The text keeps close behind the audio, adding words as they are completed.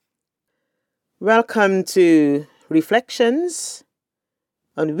Welcome to Reflections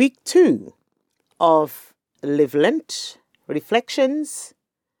on week 2 of Live Lent. Reflections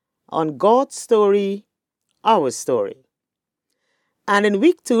on God's story, our story. And in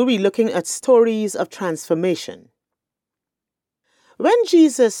week 2, we're looking at stories of transformation. When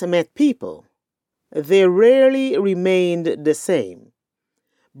Jesus met people, they rarely remained the same.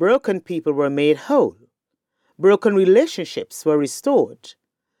 Broken people were made whole. Broken relationships were restored.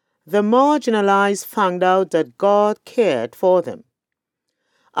 The marginalized found out that God cared for them.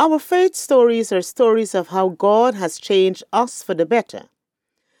 Our faith stories are stories of how God has changed us for the better.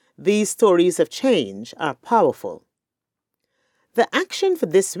 These stories of change are powerful. The action for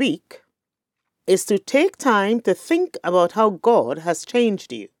this week is to take time to think about how God has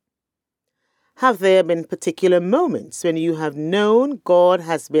changed you. Have there been particular moments when you have known God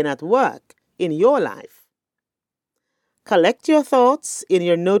has been at work in your life? Collect your thoughts in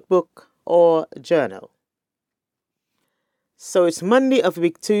your notebook or journal. So it's Monday of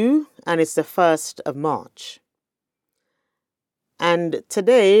week 2 and it's the 1st of March. And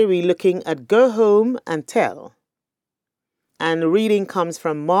today we're looking at Go Home and Tell. And reading comes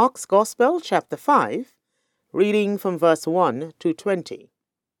from Mark's Gospel, chapter 5, reading from verse 1 to 20.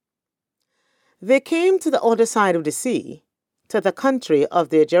 They came to the other side of the sea, to the country of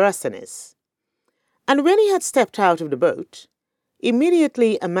the Gerasenes. And when he had stepped out of the boat,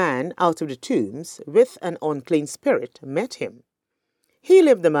 immediately a man out of the tombs with an unclean spirit met him. He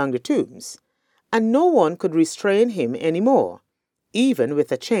lived among the tombs, and no one could restrain him any more, even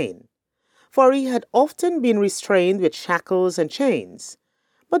with a chain. For he had often been restrained with shackles and chains.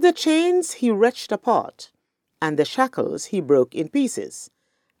 But the chains he wrenched apart, and the shackles he broke in pieces,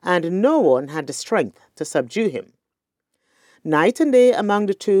 and no one had the strength to subdue him. Night and day among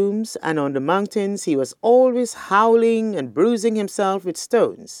the tombs and on the mountains he was always howling and bruising himself with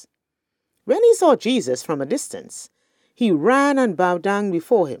stones. When he saw Jesus from a distance, he ran and bowed down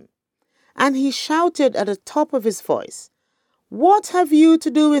before him. And he shouted at the top of his voice, "What have you to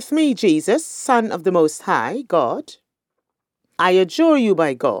do with me, Jesus, Son of the Most High God? I adjure you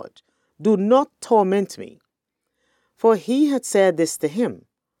by God, do not torment me." For he had said this to him,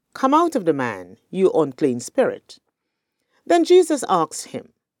 "Come out of the man, you unclean spirit." Then Jesus asked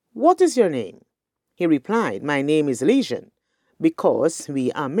him, "What is your name?" He replied, "My name is Legion, because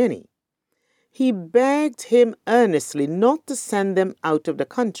we are many." He begged him earnestly not to send them out of the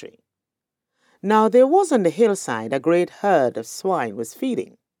country. Now there was on the hillside a great herd of swine was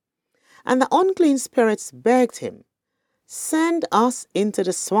feeding. And the unclean spirits begged him, "Send us into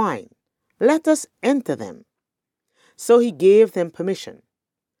the swine, let us enter them." So he gave them permission.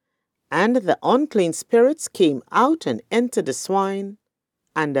 And the unclean spirits came out and entered the swine,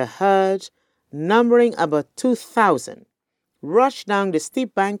 and the herd, numbering about 2,000, rushed down the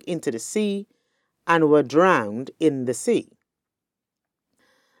steep bank into the sea, and were drowned in the sea.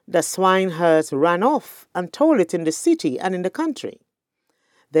 The swineherds ran off and told it in the city and in the country.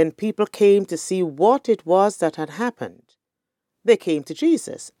 Then people came to see what it was that had happened. They came to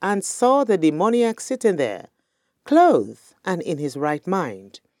Jesus and saw the demoniac sitting there, clothed and in his right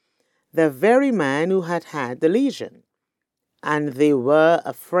mind, the very man who had had the legion, and they were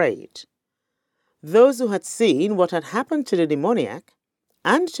afraid. Those who had seen what had happened to the demoniac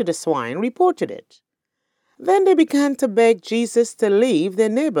and to the swine reported it. Then they began to beg Jesus to leave their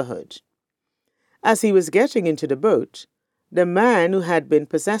neighborhood. As he was getting into the boat, the man who had been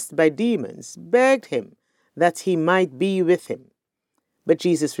possessed by demons begged him that he might be with him. But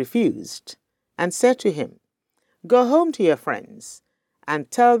Jesus refused and said to him, "Go home to your friends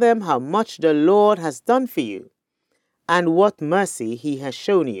and tell them how much the Lord has done for you, and what mercy he has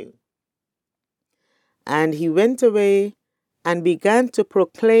shown you." And he went away and began to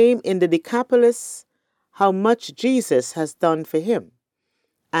proclaim in the Decapolis how much Jesus has done for him,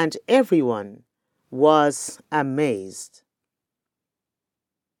 and everyone was amazed.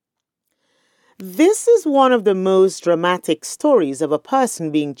 This is one of the most dramatic stories of a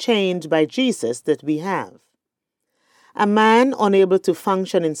person being changed by Jesus that we have. A man unable to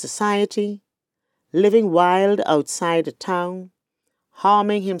function in society, living wild outside the town,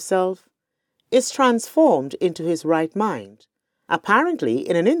 harming himself, is transformed into his right mind, apparently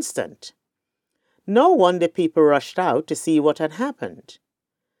in an instant. No wonder people rushed out to see what had happened.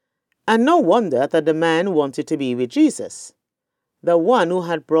 And no wonder that the man wanted to be with Jesus, the one who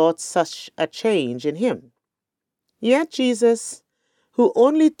had brought such a change in him. Yet Jesus, who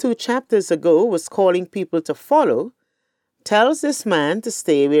only 2 chapters ago was calling people to follow, tells this man to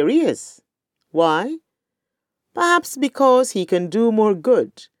stay where he is. Why? Perhaps because he can do more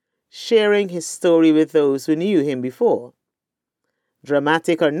good, sharing his story with those who knew him before.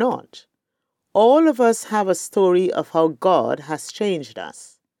 Dramatic or not, All of us have a story of how God has changed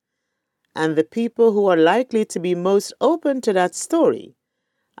us. And the people who are likely to be most open to that story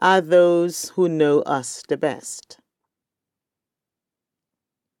are those who know us the best.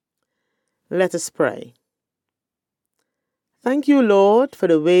 Let us pray. Thank you, Lord, for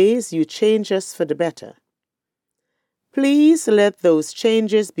the ways you change us for the better. Please let those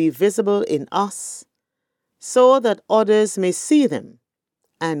changes be visible in us so that others may see them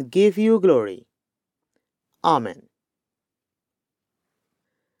and give you glory. Amen.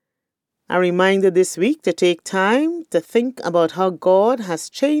 A reminder this week to take time to think about how God has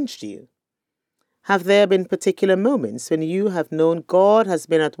changed you. Have there been particular moments when you have known God has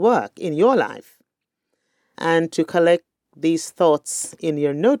been at work in your life? And to collect these thoughts in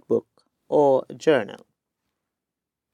your notebook or journal.